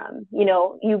people. You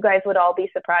know, you guys would all be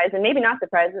surprised, and maybe not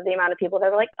surprised, with the amount of people that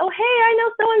were like, oh, hey, I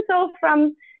know so-and-so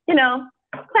from, you know,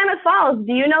 Klamath Falls.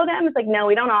 Do you know them? It's like, no,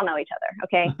 we don't all know each other.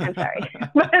 Okay, I'm sorry.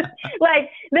 But like,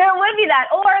 there would be that,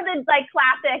 or the like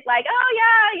classic, like, oh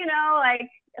yeah, you know, like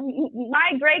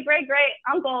my great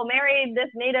uncle married this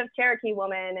native Cherokee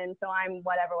woman, and so I'm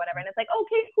whatever. And it's like,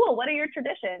 okay, cool. What are your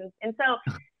traditions? And so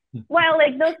while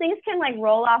like those things can like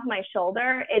roll off my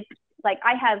shoulder, it's like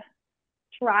I have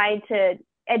tried to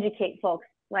educate folks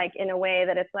like in a way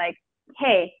that it's like,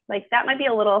 hey, like that might be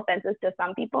a little offensive to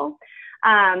some people.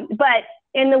 But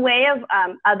in the way of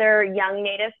other young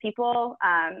Native people,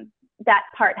 that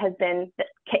part has been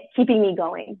keeping me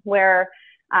going, where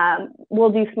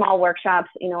we'll do small workshops,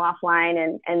 you know,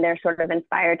 offline, and they're sort of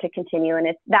inspired to continue. And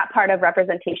it's that part of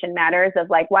representation matters, of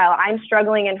like, while I'm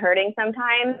struggling and hurting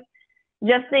sometimes,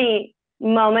 just the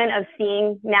moment of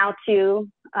seeing now 2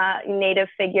 Native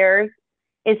figures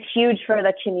is huge for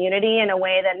the community in a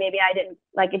way that maybe I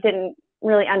didn't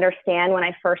really understand when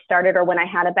I first started or when I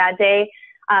had a bad day.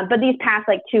 But these past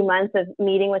like 2 months of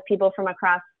meeting with people from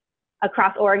across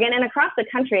Oregon and across the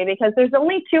country, because there's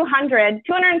only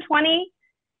 220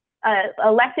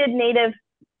 elected Native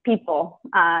people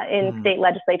in state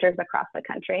legislatures across the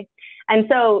country. And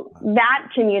so that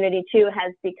community too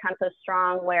has become so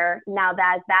strong, where now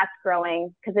that's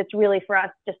growing, because it's really for us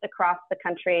just across the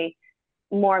country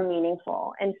more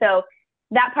meaningful. And so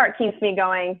that part keeps me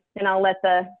going, and I'll let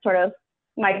the sort of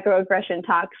microaggression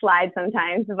talk slide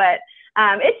sometimes, but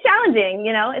it's challenging,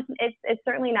 you know, it's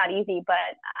certainly not easy, but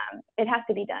it has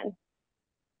to be done.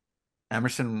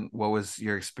 Emerson, what was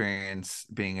your experience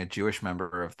being a Jewish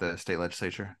member of the state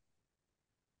legislature?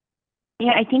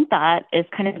 Yeah, I think that is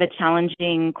kind of a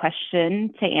challenging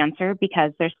question to answer,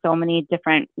 because there's so many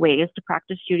different ways to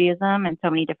practice Judaism and so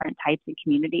many different types and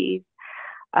communities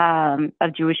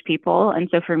of Jewish people. And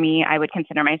so for me, I would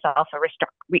consider myself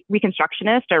a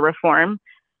Reconstructionist or Reform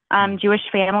Jewish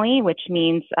family, which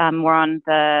means more on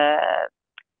the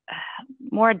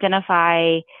more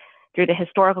identify through the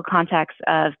historical context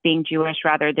of being Jewish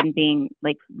rather than being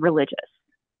like religious,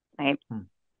 right?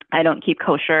 I don't keep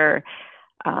kosher,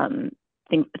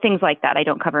 things like that. I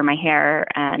don't cover my hair,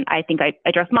 and I think I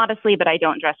dress modestly, but I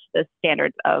don't dress the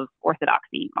standards of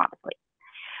orthodoxy modestly.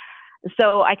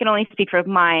 So I can only speak from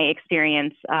my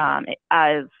experience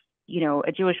as,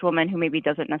 a Jewish woman who maybe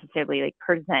doesn't necessarily like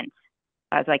present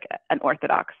as like an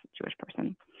Orthodox Jewish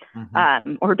person,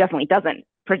 or who definitely doesn't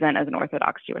present as an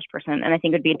Orthodox Jewish person. And I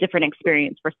think it would be a different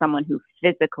experience for someone who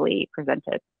physically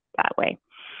presented that way.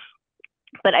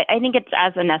 But I think it's,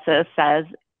 as Annessa says,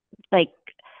 like,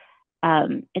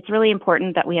 it's really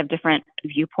important that we have different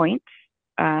viewpoints.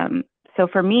 So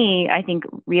for me, I think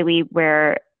really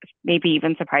where maybe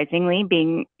even surprisingly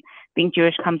being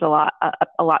Jewish comes a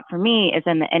lot for me is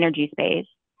in the energy space,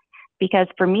 because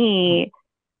for me,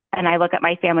 and I look at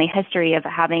my family history of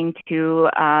having to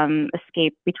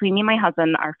escape. Between me and my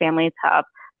husband, our families have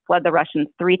fled the Russians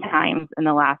 3 times in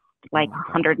the last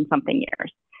 100 and something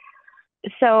years.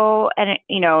 So, and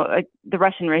the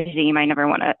Russian regime, I never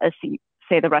want to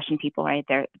say the Russian people, right?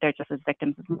 They're just as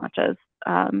victims as much as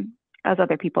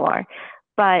other people are.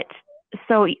 But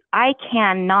so I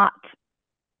cannot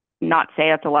not say,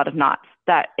 that's a lot of knots,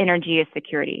 that energy is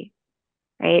security,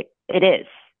 right? It is.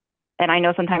 And I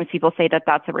know sometimes people say that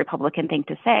that's a Republican thing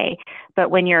to say, but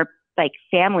when your like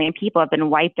family and people have been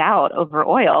wiped out over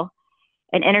oil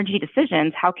and energy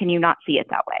decisions, how can you not see it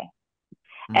that way?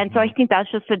 And so I think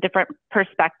that's just a different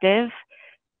perspective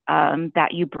that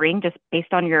you bring just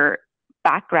based on your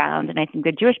background. And I think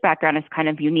the Jewish background is kind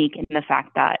of unique in the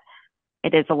fact that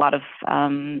it is a lot of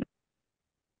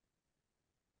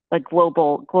like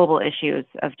global issues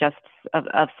of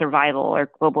survival,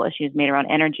 or global issues made around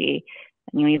energy.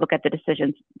 And you look at the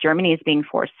decisions Germany is being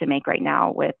forced to make right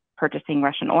now with purchasing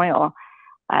Russian oil.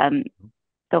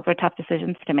 Those are tough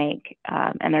decisions to make,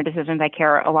 and they're decisions I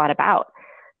care a lot about.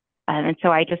 And so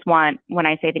I just want, when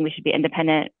I say I think we should be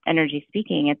independent energy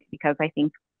speaking, it's because I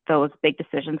think those big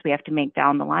decisions we have to make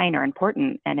down the line are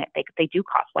important, and they do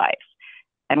cost lives.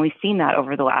 And we've seen that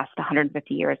over the last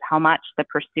 150 years, how much the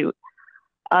pursuit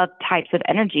of types of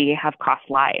energy have cost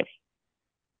lives.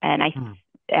 And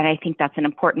I think that's an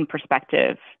important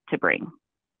perspective to bring.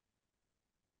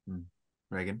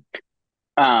 Reagan?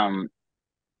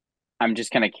 I'm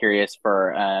just kind of curious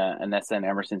for Annessa and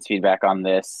Emerson's feedback on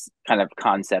this kind of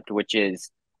concept, which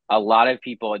is a lot of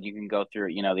people, and you can go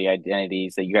through, the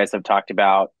identities that you guys have talked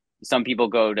about. Some people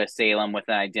go to Salem with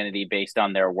an identity based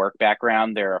on their work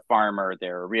background. They're a farmer,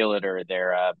 they're a realtor,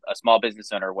 they're a small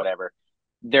business owner, whatever.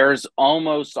 There's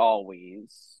almost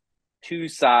always 2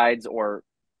 sides or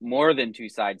more than 2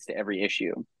 sides to every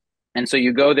issue. And so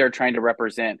you go there trying to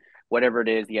represent whatever it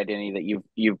is, the identity that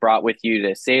you've brought with you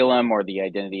to Salem, or the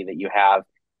identity that you have,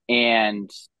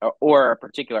 or a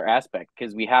particular aspect,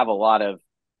 because we have a lot of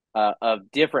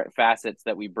different facets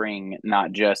that we bring,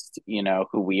 not just,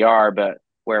 who we are, but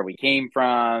where we came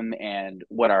from and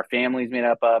what our family's made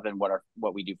up of and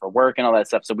what we do for work and all that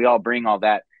stuff. So we all bring all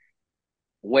that.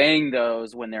 Weighing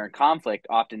those when they're in conflict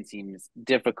often seems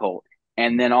difficult.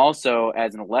 And then also,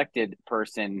 as an elected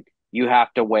person, you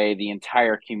have to weigh the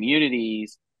entire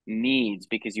community's needs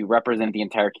because you represent the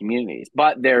entire communities.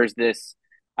 But there's this,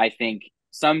 I think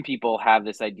some people have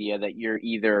this idea that you're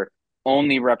either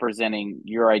only representing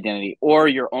your identity or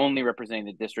you're only representing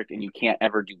the district, and you can't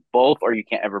ever do both, or you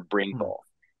can't ever bring both.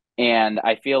 And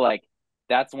I feel like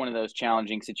that's one of those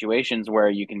challenging situations where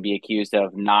you can be accused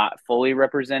of not fully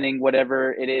representing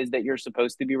whatever it is that you're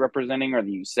supposed to be representing, or that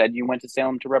you said you went to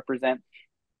Salem to represent,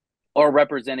 or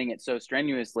representing it so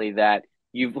strenuously that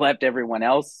you've left everyone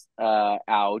else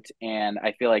out. And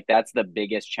I feel like that's the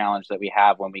biggest challenge that we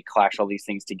have when we clash all these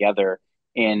things together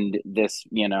in this,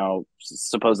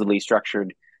 supposedly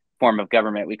structured form of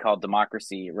government we call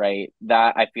democracy, right?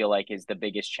 That I feel like is the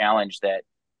biggest challenge that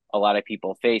a lot of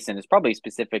people face, and it's probably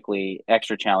specifically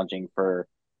extra challenging for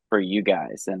you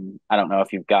guys. And I don't know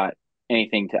if you've got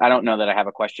anything I don't know that I have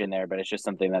a question there, but it's just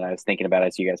something that I was thinking about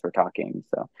as you guys were talking.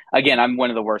 So again, I'm one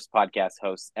of the worst podcast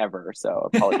hosts ever, so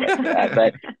I apologize for that.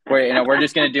 But we're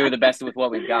just going to do the best with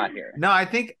what we've got here. No,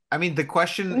 the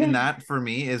question in that for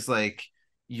me is like,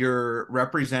 you're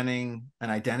representing an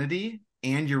identity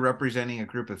and you're representing a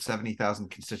group of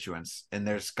 70,000 constituents, and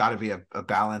there's got to be a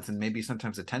balance and maybe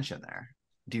sometimes a tension there.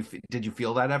 Did you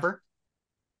feel that ever?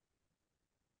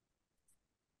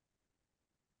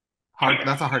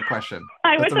 That's a hard question.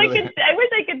 I wish I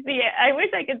could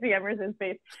see Emerson's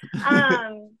face.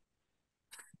 I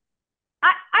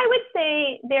would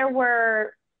say there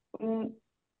were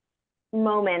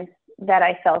moments that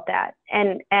I felt that,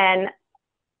 and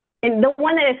the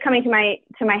one that is coming to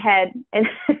my head, and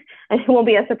it won't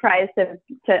be a surprise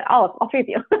to all three of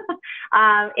you,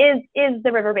 is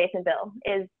the River Basin bill,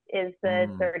 is the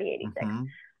 3086.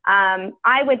 Mm-hmm.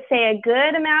 I would say a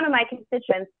good amount of my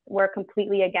constituents were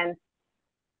completely against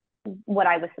what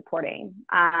I was supporting,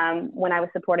 when I was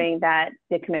supporting that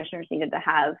the commissioners needed to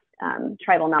have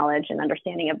tribal knowledge and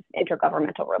understanding of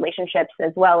intergovernmental relationships,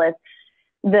 as well as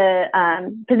the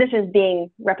positions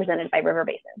being represented by river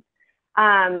basins.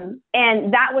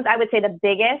 And that was, I would say, the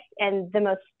biggest and the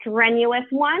most strenuous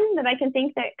one that I can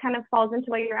think that kind of falls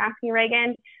into what you're asking,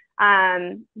 Reagan,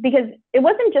 because it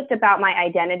wasn't just about my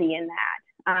identity in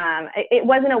that. It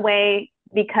wasn't a way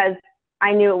because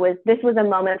I knew this was a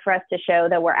moment for us to show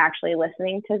that we're actually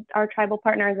listening to our tribal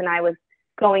partners, and I was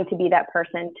going to be that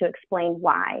person to explain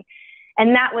why.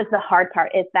 And that was the hard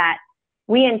part, is that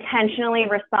we intentionally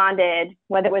responded,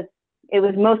 whether it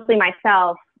was mostly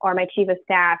myself or my chief of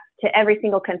staff, to every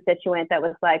single constituent that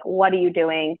was like, what are you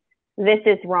doing? This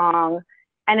is wrong.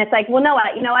 And it's like, well, no,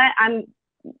 you know what?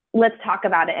 Let's talk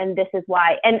about it. And this is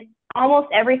why. And almost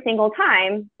every single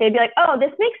time they'd be like, oh,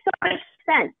 this makes so much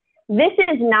sense. This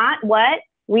is not what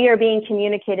we are being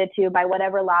communicated to by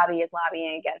whatever lobby is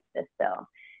lobbying against this bill.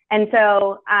 And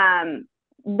so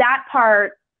that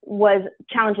part was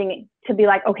challenging, to be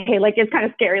like, okay, like, it's kind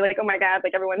of scary. Like, oh my God,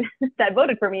 like, everyone that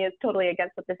voted for me is totally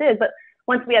against what this is. But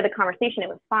once we had the conversation, it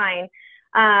was fine.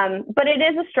 But it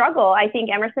is a struggle. I think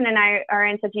Emerson and I are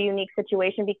in such a unique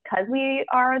situation because we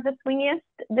are the swingiest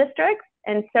districts.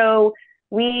 And so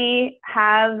we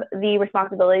have the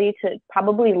responsibility to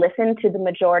probably listen to the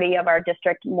majority of our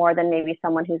district more than maybe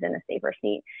someone who's in a safer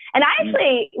seat. And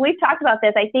we've talked about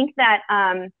this. I think that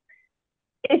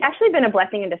it's actually been a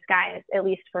blessing in disguise, at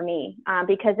least for me,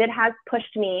 because it has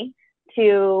pushed me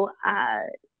to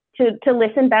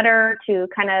listen better, to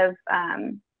kind of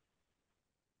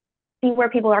see where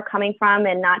people are coming from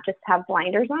and not just have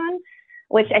blinders on,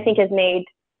 which I think has made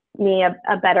me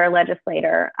a better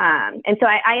legislator. And so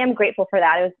I am grateful for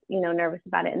that. I was, nervous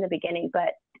about it in the beginning,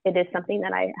 but it is something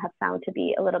that I have found to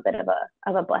be a little bit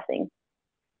of a blessing.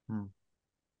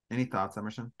 Any thoughts,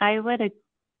 Emerson?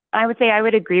 I would say I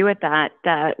would agree with that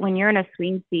when you're in a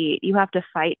swing seat, you have to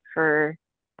fight for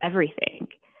everything.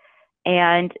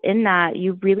 And in that,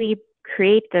 you really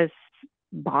create this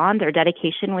bond or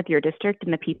dedication with your district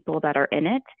and the people that are in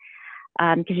it,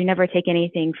 because you never take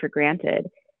anything for granted.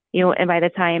 And by the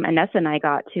time Annessa and I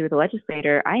got to the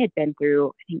legislator, I had been through,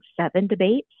 I think, 7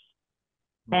 debates,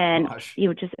 and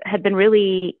just had been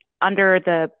really under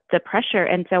the pressure.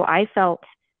 And so I felt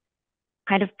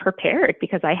kind of prepared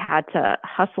because I had to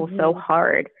hustle so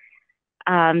hard.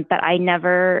 But I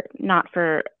never, not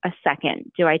for a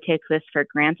second, do I take this for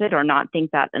granted or not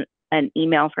think that an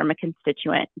email from a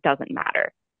constituent doesn't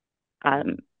matter.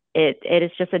 It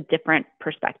is just a different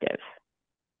perspective,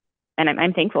 and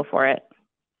I'm thankful for it.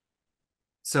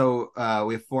 So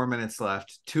we have 4 minutes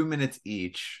left, 2 minutes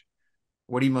each.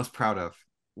 What are you most proud of?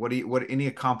 What any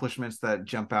accomplishments that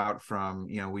jump out from,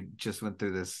 we just went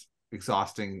through this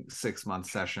exhausting 6-month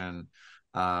session.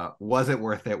 Was it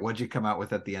worth it? What'd you come out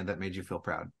with at the end that made you feel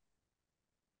proud?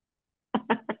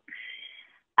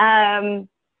 I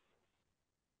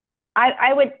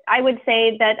would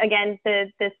say that, again,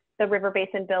 the River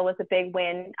Basin bill was a big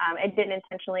win. It didn't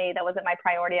intentionally, that wasn't my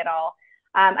priority at all.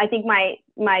 I think my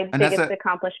biggest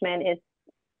accomplishment is.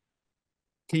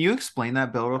 Can you explain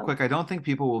that bill real quick? I don't think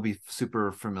people will be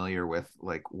super familiar with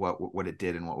like what it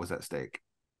did and what was at stake.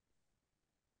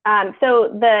 So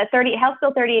the House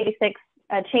Bill 3086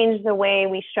 changed the way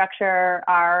we structure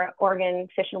our Oregon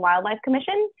Fish and Wildlife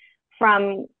Commission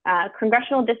from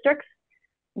congressional districts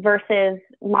versus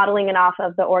modeling it off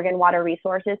of the Oregon Water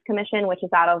Resources Commission, which is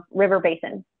out of River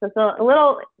Basin. So it's a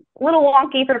little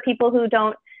wonky for people who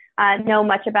don't know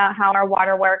much about how our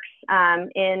water works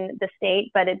in the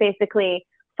state, but it basically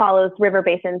follows river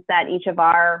basins that each of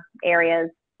our areas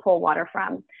pull water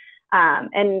from.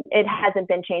 And it hasn't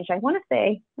been changed, I want to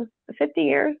say, 50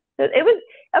 years. So it was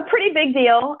a pretty big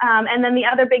deal. And then the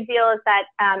other big deal is that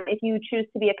if you choose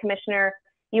to be a commissioner,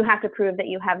 you have to prove that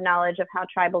you have knowledge of how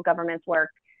tribal governments work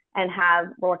and have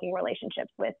working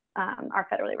relationships with our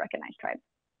federally recognized tribes.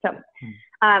 So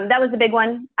that was a big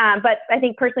one. But I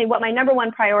think personally, what my number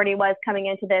one priority was coming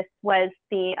into this was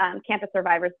the Campus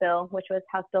Survivors Bill, which was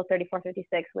House Bill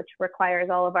 3456, which requires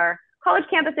all of our college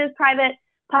campuses, private,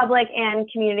 public, and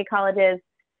community colleges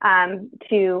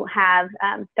to have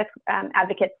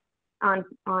advocates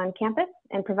on campus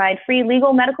and provide free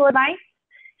legal medical advice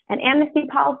and amnesty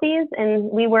policies.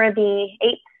 And we were the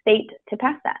 8th state to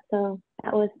pass that. So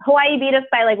that was, Hawaii beat us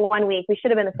by like 1 week. We should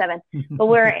have been the 7th, but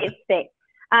we're 8th state.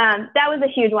 That was a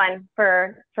huge one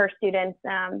for students,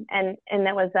 and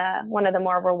that was one of the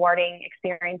more rewarding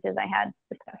experiences I had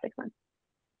this past 6 months.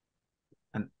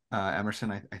 And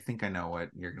Emerson, I think I know what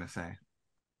you're going to say.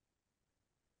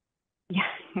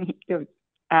 Yeah,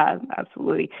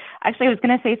 absolutely. Actually, I was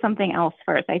going to say something else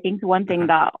first. I think the one thing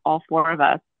that all four of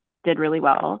us did really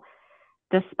well,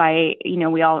 despite,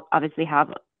 we all obviously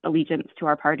have allegiance to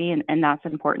our party, and that's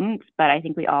important, but I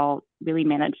think we all really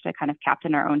managed to kind of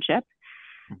captain our own ship.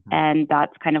 And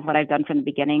that's kind of what I've done from the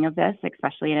beginning of this,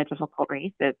 especially in a difficult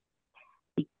race. It's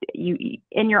you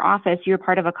in your office, you're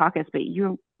part of a caucus, but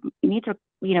you need to,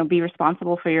 be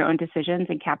responsible for your own decisions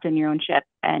and captain your own ship,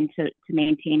 and to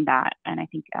maintain that. And I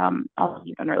think all of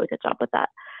you have done a really good job with that.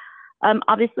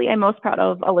 Obviously, I'm most proud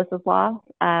of Alyssa's Law,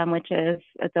 which is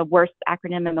the worst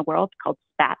acronym in the world, called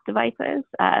SPAT devices,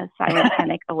 Silent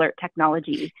Panic Alert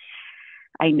Technology.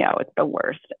 I know it's the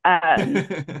worst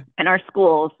in our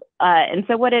schools. And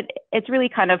so it's really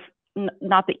kind of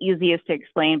not the easiest to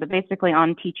explain, but basically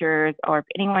on teachers or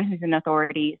anyone who's in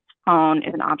authority's phone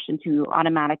is an option to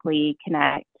automatically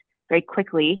connect very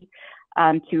quickly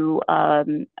to a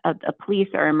police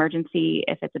or emergency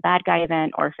if it's a bad guy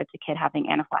event or if it's a kid having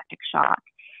anaphylactic shock.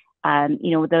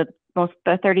 The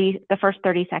first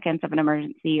 30 seconds of an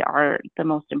emergency are the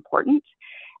most important.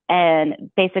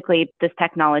 And basically, this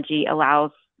technology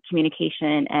allows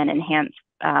communication and enhanced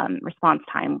response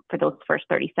time for those first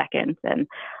 30 seconds. And,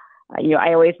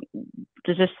 I always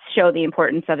to just show the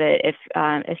importance of it.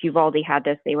 If Uvalde had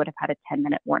this, they would have had a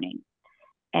 10-minute warning.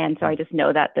 And so I just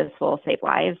know that this will save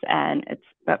lives. And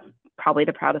that's probably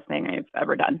the proudest thing I've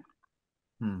ever done.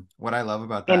 What I love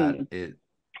about that is...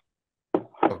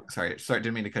 Oh, sorry,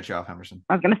 didn't mean to cut you off, Emerson.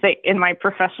 I was going to say, in my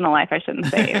professional life, I shouldn't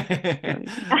say.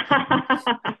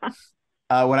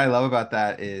 What I love about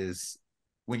that is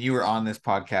when you were on this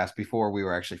podcast before we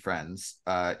were actually friends,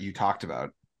 you talked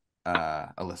about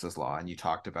Alyssa's Law, and you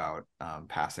talked about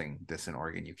passing this in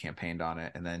Oregon. You campaigned on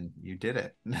it, and then you did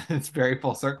it. It's very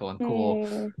full circle and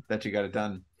cool that you got it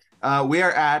done. We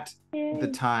are at the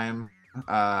time.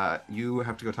 You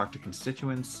have to go talk to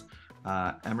constituents.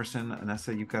 Emerson,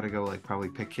 Annessa, you've got to go probably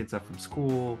pick kids up from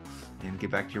school and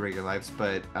get back to your regular lives.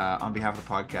 But on behalf of the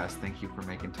podcast, thank you for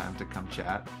making time to come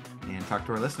chat and talk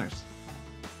to our listeners.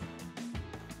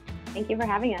 Thank you for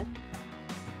having us.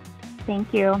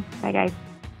 Thank you. Bye, guys.